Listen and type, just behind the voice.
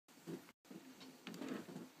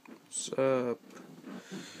What's up?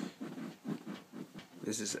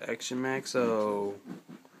 This is Action Maxo.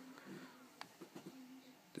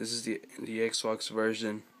 This is the Xbox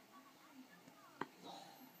version.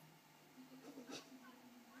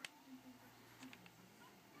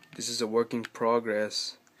 This is a work in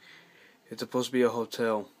progress. It's supposed to be a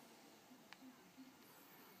hotel.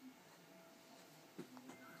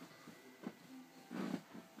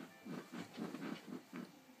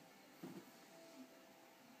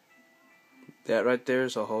 That right there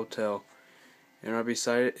is a hotel. And right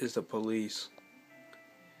beside it is the police.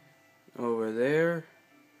 Over there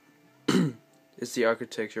is the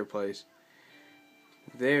architecture place.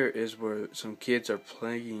 There is where some kids are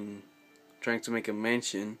playing, trying to make a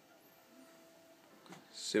mansion.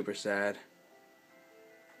 Super sad.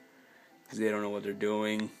 Because they don't know what they're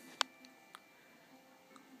doing.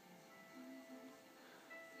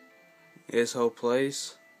 This whole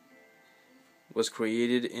place was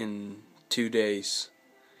created in 2 days.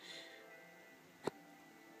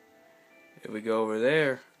 If we go over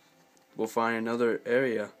there, we'll find another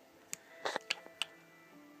area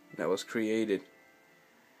that was created.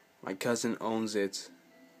 My cousin owns it.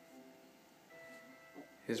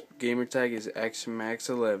 His gamer tag is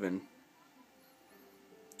ActionMax11.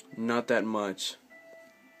 Not that much.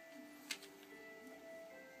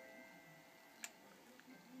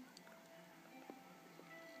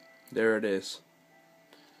 There it is.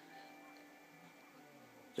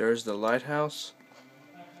 There's the lighthouse.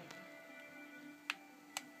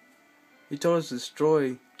 He told us to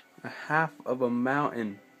destroy a half of a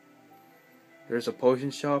mountain. There's a potion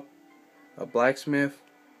shop, a blacksmith,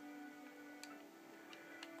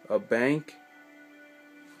 a bank,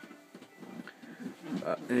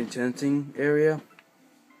 an enchanting area.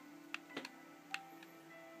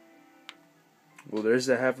 Well, there's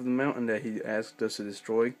the half of the mountain that he asked us to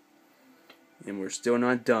destroy. And we're still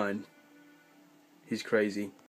not done. He's crazy.